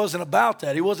Peter wasn't about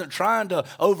that. He wasn't trying to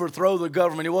overthrow the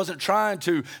government. He wasn't trying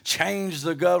to change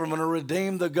the government or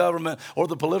redeem the government or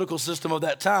the political system of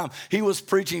that time. He was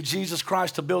preaching Jesus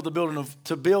Christ to build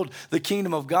the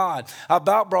kingdom of God. I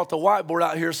about brought the whiteboard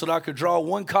out here so that I could draw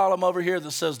one column over here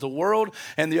that says the world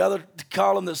and the other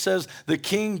column that says the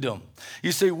kingdom.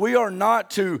 You see, we are not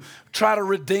to try to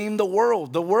redeem the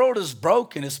world. The world is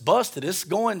broken. It's busted. It's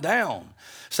going down.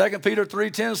 2 Peter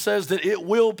 3:10 says that it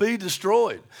will be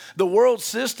destroyed. The world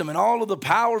system and all of the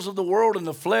powers of the world and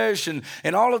the flesh and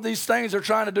all of these things they're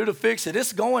trying to do to fix it,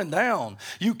 it's going down.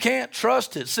 You can't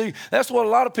trust it. See, that's what a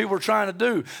lot of people are trying to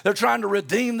do. They're trying to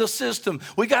redeem the system.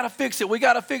 We got to fix it. We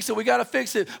got to fix it. We got to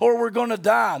fix it or we're going to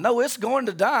die. No, it's going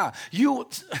to die.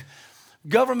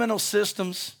 Governmental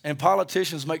systems and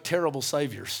politicians make terrible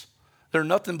saviors. They're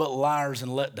nothing but liars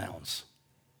and letdowns.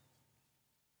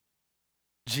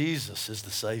 Jesus is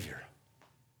the Savior.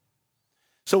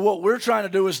 So what we're trying to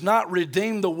do is not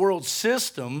redeem the world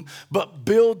system, but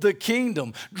build the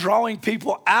kingdom, drawing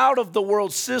people out of the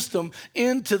world system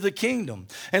into the kingdom.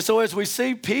 And so as we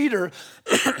see Peter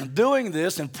doing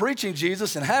this and preaching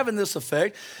Jesus and having this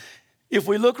effect, if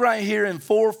we look right here in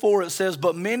 4:4, it says,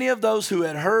 but many of those who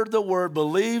had heard the word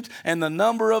believed, and the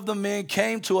number of the men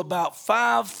came to about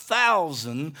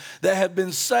 5,000 that had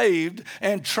been saved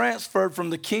and transferred from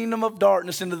the kingdom of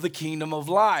darkness into the kingdom of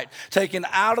light, taken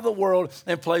out of the world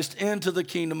and placed into the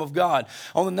kingdom of God.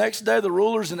 On the next day, the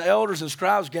rulers and elders and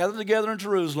scribes gathered together in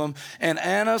Jerusalem, and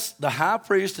Annas, the high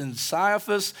priest, and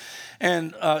Caiaphas,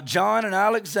 and John and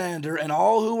Alexander, and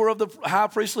all who were of the high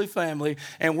priestly family.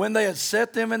 And when they had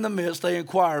set them in the midst, they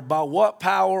inquired, by what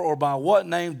power or by what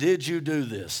name did you do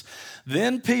this?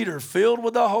 Then Peter, filled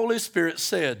with the Holy Spirit,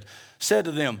 said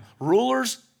to them,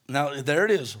 rulers, now there it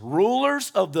is,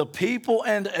 rulers of the people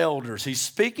and elders. He's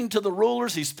speaking to the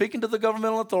rulers, he's speaking to the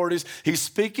governmental authorities, he's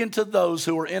speaking to those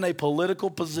who are in a political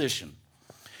position.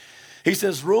 He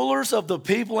says, rulers of the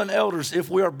people and elders, if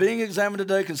we are being examined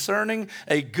today concerning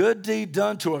a good deed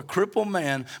done to a crippled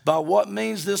man, by what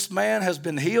means this man has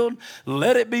been healed,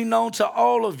 let it be known to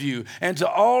all of you and to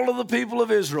all of the people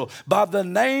of Israel, by the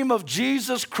name of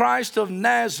Jesus Christ of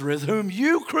Nazareth, whom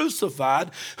you crucified,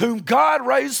 whom God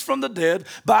raised from the dead,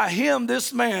 by him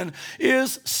this man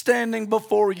is standing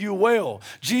before you well.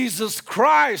 Jesus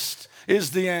Christ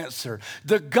is the answer.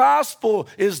 The gospel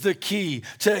is the key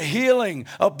to healing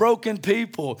a broken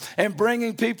people and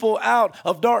bringing people out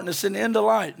of darkness and into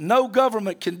light. No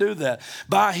government can do that.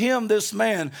 By him, this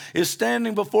man is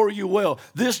standing before you well.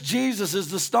 This Jesus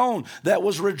is the stone that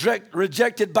was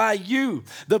rejected by you,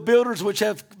 the builders, which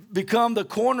have become the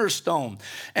cornerstone.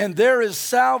 And there is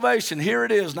salvation. Here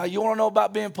it is. Now, you want to know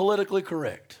about being politically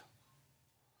correct?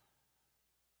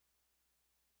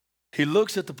 He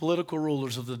looks at the political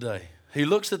rulers of the day. He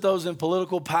looks at those in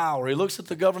political power. He looks at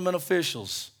the government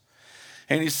officials.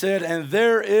 And he said, and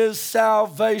there is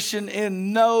salvation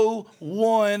in no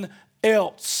one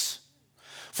else.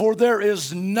 For there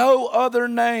is no other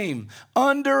name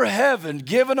under heaven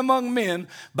given among men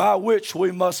by which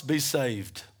we must be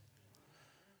saved.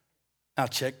 Now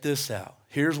check this out.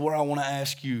 Here's where I want to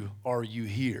ask you, are you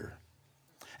here?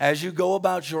 As you go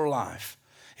about your life,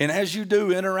 and as you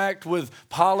do interact with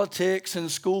politics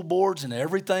and school boards and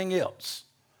everything else,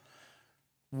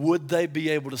 would they be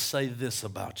able to say this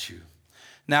about you?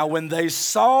 Now, when they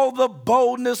saw the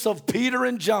boldness of Peter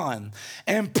and John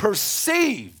and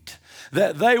perceived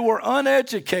that they were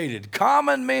uneducated,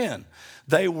 common men,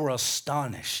 they were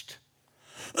astonished.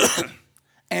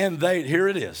 And here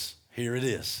it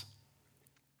is.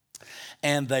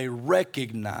 And they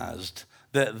recognized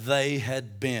that they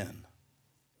had been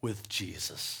with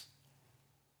Jesus.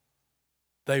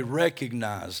 They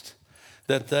recognized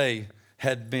that they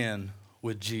had been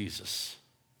with Jesus.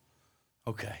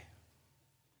 Okay.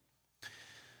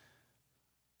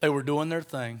 They were doing their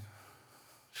thing.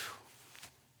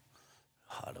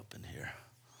 Hot up in here.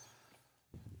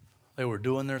 They were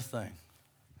doing their thing,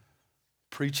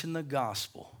 preaching the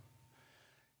gospel.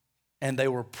 And they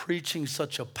were preaching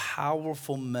such a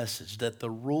powerful message that the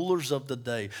rulers of the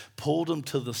day pulled them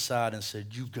to the side and said,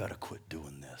 you've got to quit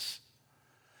doing this.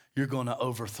 You're going to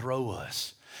overthrow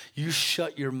us. You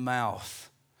shut your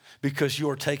mouth because you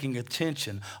are taking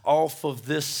attention off of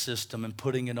this system and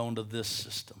putting it onto this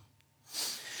system.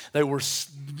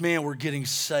 Men were getting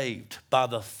saved by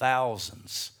the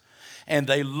thousands. And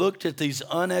they looked at these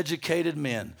uneducated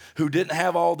men who didn't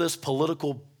have all this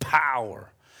political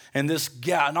power and this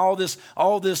guy and all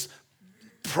this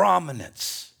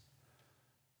prominence.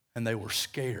 And they were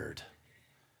scared.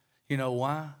 You know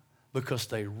why? Because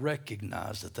they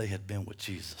recognized that they had been with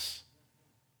Jesus.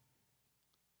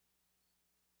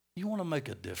 You want to make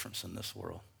a difference in this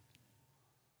world?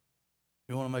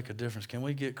 You want to make a difference? Can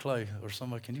we get Clay or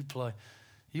somebody? Can you play?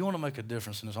 You want to make a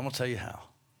difference in this? I'm going to tell you how.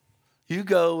 You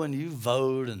go and you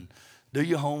vote and do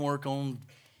your homework on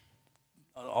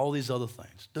all these other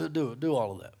things. Do it. Do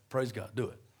all of that. Praise God. Do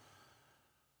it.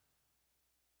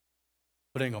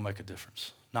 But it ain't going to make a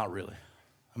difference. Not really.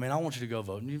 I mean, I want you to go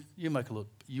vote. And you want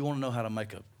to know how to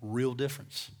make a real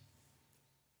difference.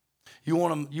 You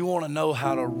want to know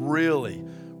how to really,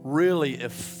 really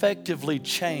effectively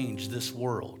change this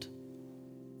world.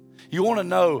 You want to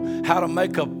know how to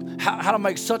make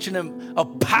such a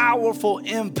powerful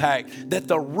impact that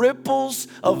the ripples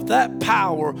of that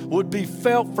power would be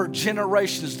felt for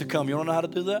generations to come. You want to know how to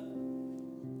do that?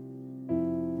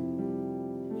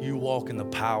 You walk in the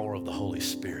power of the Holy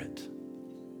Spirit.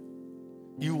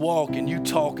 You walk and you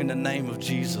talk in the name of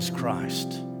Jesus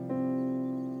Christ.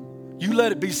 You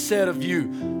let it be said of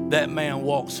you, that man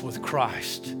walks with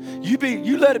Christ.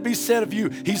 You let it be said of you,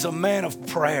 he's a man of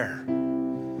prayer.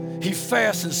 He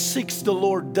fasts and seeks the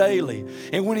Lord daily.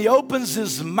 And when he opens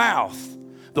his mouth,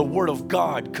 the word of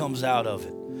God comes out of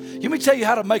it. Let me tell you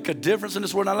how to make a difference in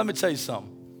this world. Now, let me tell you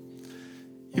something.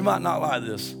 You might not like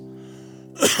this.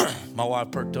 My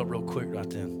wife perked up real quick right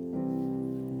then.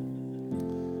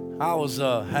 I was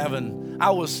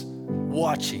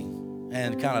watching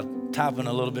and kind of typing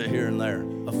a little bit here and there,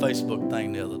 a Facebook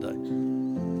thing the other day.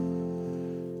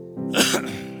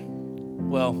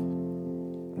 Well,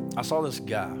 I saw this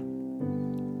guy.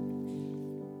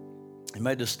 He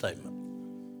made this statement.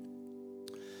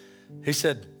 He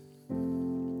said,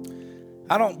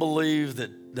 I don't believe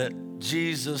that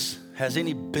Jesus has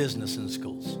any business in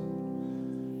schools.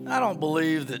 I don't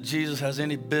believe that Jesus has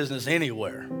any business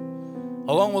anywhere,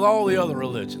 along with all the other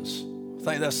religions. I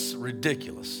think that's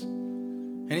ridiculous.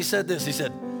 And he said this, he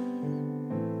said,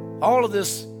 all of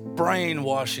this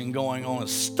brainwashing going on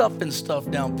is stuffing stuff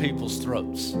down people's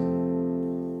throats.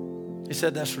 He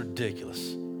said that's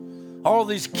ridiculous. All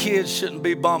these kids shouldn't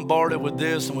be bombarded with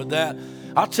this and with that.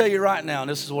 I'll tell you right now,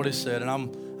 and this is what he said, and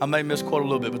I may misquote a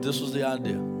little bit, but this was the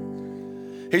idea.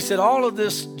 He said, all of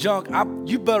this junk,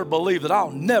 you better believe that I'll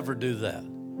never do that.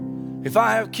 If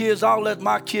I have kids, I'll let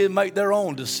my kid make their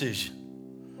own decision.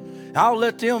 I'll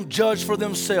let them judge for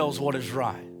themselves what is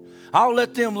right. I'll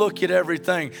let them look at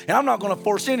everything, and I'm not going to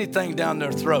force anything down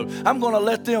their throat. I'm going to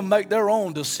let them make their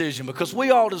own decision because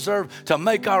we all deserve to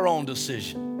make our own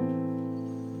decision.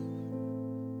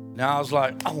 Now I was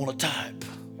like, I want to type.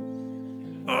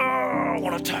 Oh, I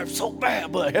want to type so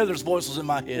bad, but Heather's voice was in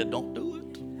my head. Don't do it.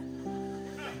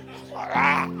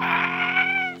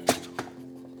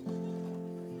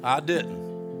 I didn't.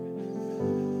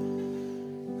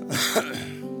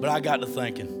 But I got to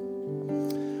thinking.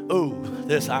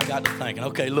 I got to thinking.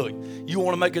 Okay, look, you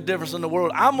want to make a difference in the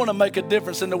world? I'm going to make a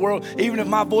difference in the world, even if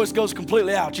my voice goes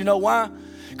completely out. You know why?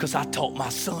 Because I taught my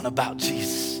son about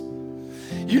Jesus.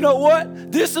 You know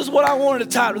what? This is what I wanted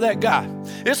to type to that guy.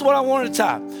 This is what I wanted to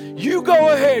type. You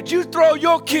go ahead. You throw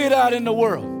your kid out in the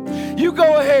world. You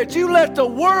go ahead. You let the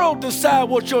world decide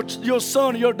what your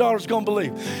son or your daughter's going to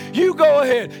believe. You go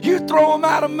ahead. You throw them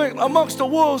out amongst the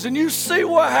wolves and you see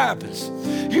what happens.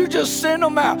 You just send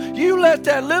them out. You let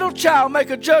that little child make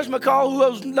a judgment call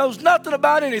who knows nothing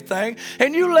about anything,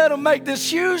 and you let them make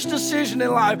this huge decision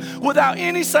in life without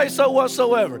any say-so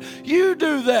whatsoever. You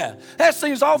do that. That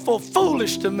seems awful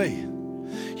foolish to me.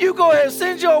 You go ahead and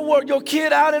send your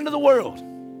kid out into the world.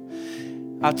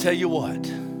 I'll tell you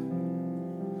what.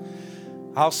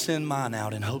 I'll send mine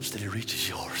out in hopes that he reaches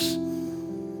yours.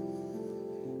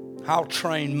 I'll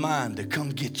train mine to come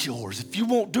get yours. If you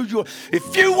won't do your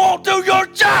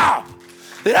job,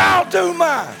 then I'll do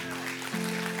mine.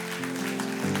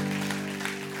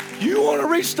 You want to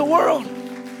reach the world?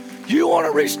 You want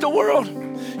to reach the world?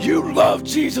 You love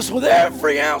Jesus with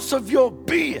every ounce of your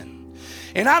being.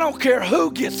 And I don't care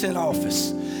who gets in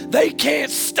office. They can't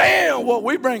stand what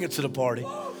we bring to the party.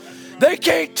 They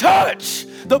can't touch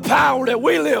the power that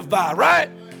we live by, right?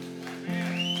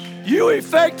 You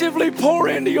effectively pour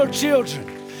into your children.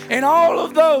 And all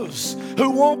of those who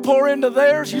won't pour into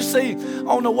theirs, you see,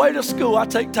 on the way to school, I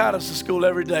take Titus to school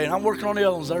every day, and I'm working on the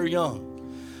other ones, they're young.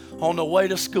 On the way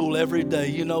to school every day,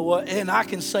 you know what? And I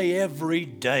can say every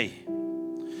day,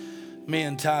 me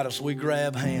and Titus, we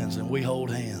grab hands and we hold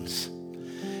hands.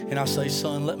 And I say,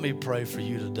 son, let me pray for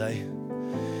you today.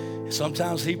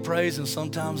 Sometimes he prays and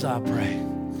sometimes I pray.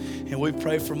 And we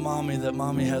pray for Mommy that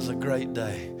Mommy has a great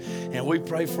day. And we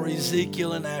pray for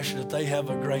Ezekiel and Asher that they have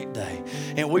a great day.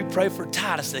 And we pray for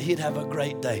Titus that he'd have a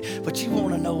great day. But you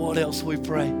want to know what else we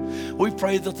pray? We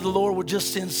pray that the Lord would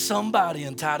just send somebody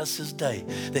in Titus's day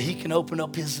that he can open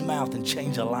up his mouth and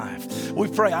change a life.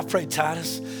 I pray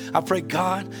Titus. I pray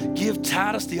God, give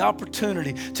Titus the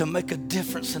opportunity to make a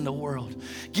difference in the world.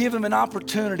 Give him an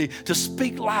opportunity to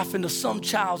speak life into some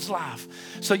child's life.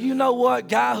 So you know what,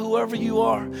 guy, whoever you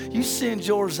are, you send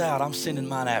yours out. I'm sending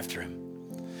mine after him.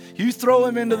 You throw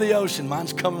him into the ocean.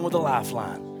 Mine's coming with a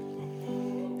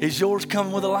lifeline. Is yours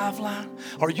coming with a lifeline?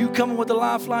 Are you coming with a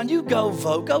lifeline? You go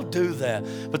vote. Go do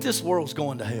that. But this world's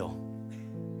going to hell.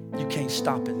 You can't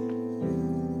stop it.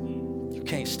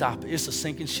 can't stop it. It's a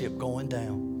sinking ship going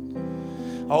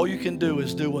down. All you can do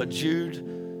is do what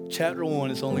Jude chapter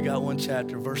 1, it's only got one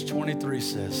chapter, verse 23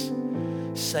 says,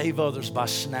 save others by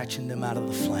snatching them out of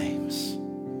the flames.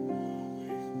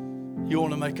 You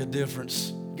want to make a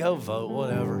difference? Go vote,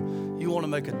 whatever. You want to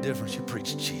make a difference? You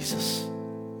preach Jesus.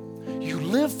 You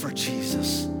live for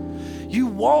Jesus. You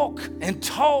walk and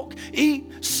talk,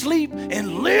 eat, sleep,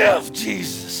 and live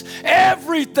Jesus.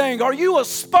 Everything. Are you a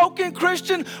spoken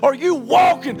Christian or are you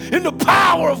walking in the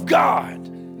power of God?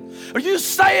 Or you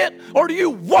say it or do you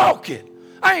walk it?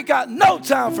 I ain't got no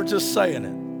time for just saying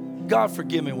it. God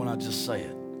forgive me when I just say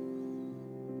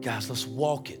it. Guys, let's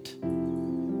walk it.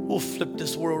 We'll flip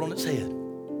this world on its head.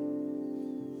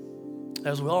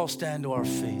 As we all stand to our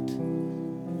feet.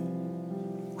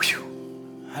 Whew.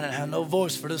 I didn't have no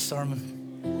voice for this sermon.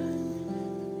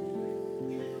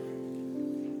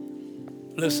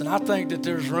 Listen, I think that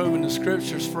there's room in the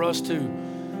scriptures for us to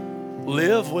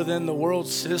live within the world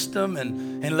system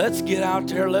and let's get out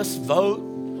there, let's vote.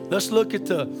 Let's look at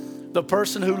the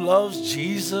person who loves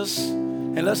Jesus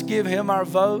and let's give him our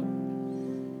vote.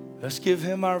 Let's give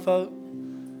him our vote.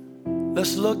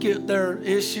 Let's look at their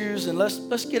issues and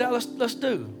let's get out. Let's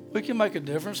do. We can make a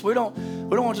difference. We don't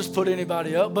want to just put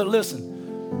anybody up. But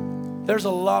listen, there's a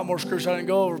lot more scripture I didn't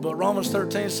go over. But Romans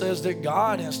 13 says that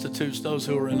God institutes those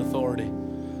who are in authority.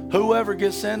 Whoever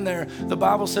gets in there, the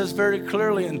Bible says very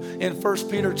clearly in 1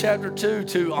 Peter chapter 2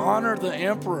 to honor the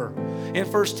emperor. In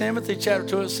 1 Timothy chapter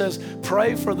 2 it says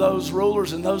pray for those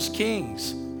rulers and those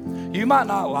kings. You might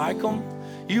not like them.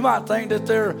 You might think that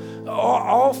they're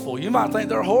awful. You might think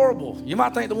they're horrible. You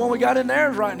might think the one we got in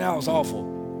there right now is awful.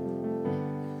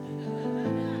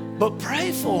 But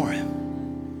pray for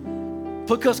him.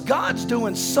 Because God's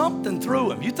doing something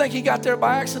through him. You think he got there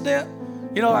by accident?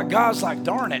 You know, like God's like,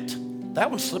 darn it, that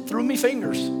one slipped through me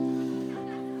fingers.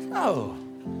 No.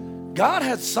 God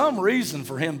had some reason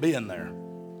for him being there.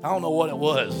 I don't know what it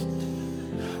was.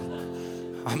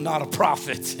 I'm not a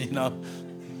prophet, you know.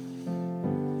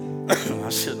 I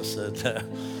shouldn't have said that.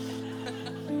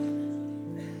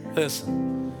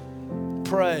 Listen,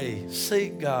 pray,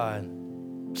 seek God,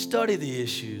 study the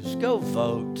issues, go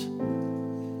vote,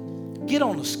 get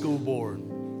on the school board.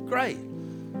 Great.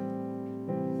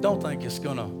 Don't think it's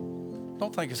gonna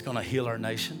heal our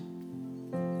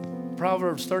nation.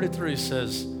 Proverbs 33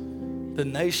 says, the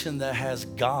nation that has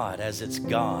God as its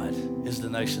God is the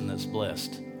nation that's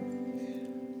blessed.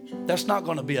 That's not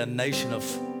going to be a nation of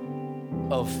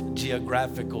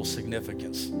geographical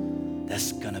significance.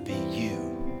 That's going to be you.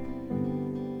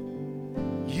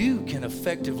 You can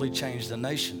effectively change the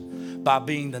nation by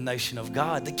being the nation of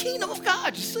God, the kingdom of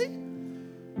God, you see?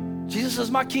 Jesus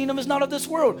says, my kingdom is not of this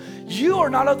world. You are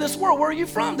not of this world. Where are you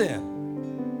from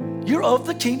then? You're of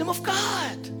the kingdom of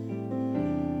God.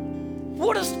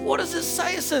 What does it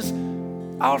say? It says,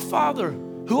 our Father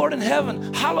who art in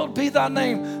heaven, hallowed be thy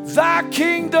name. Thy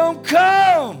kingdom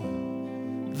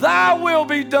come. Thy will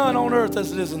be done on earth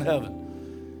as it is in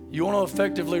heaven. You want to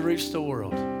effectively reach the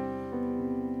world.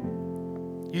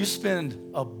 You spend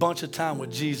a bunch of time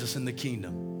with Jesus in the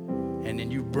kingdom, and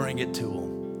then you bring it to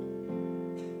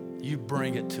him. You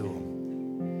bring it to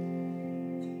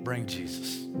him. Bring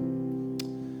Jesus.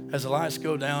 As the lights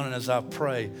go down and as I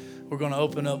pray, we're going to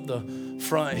open up the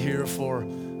front here for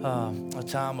a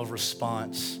time of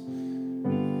response.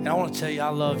 And I want to tell you, I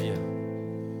love you.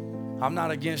 I'm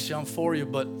not against you, I'm for you,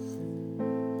 but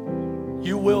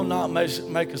you will not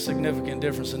make a significant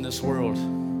difference in this world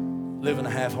living a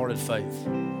half-hearted faith.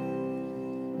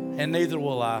 And neither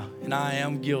will I, and I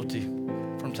am guilty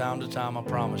from time to time, I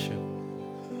promise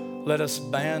you. Let us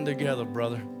band together,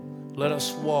 brother. Let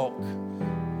us walk.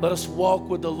 Let us walk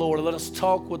with the Lord. Let us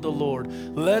talk with the Lord.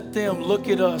 Let them look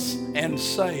at us and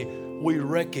say, we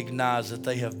recognize that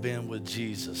they have been with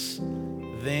Jesus.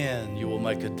 Then you will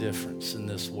make a difference in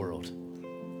this world.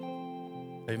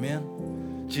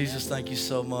 Amen. Jesus, thank you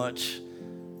so much.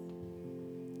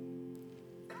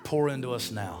 Pour into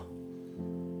us now.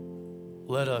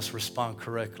 Let us respond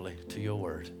correctly to your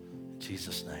word. In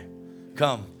Jesus' name.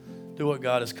 Come, do what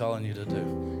God is calling you to do.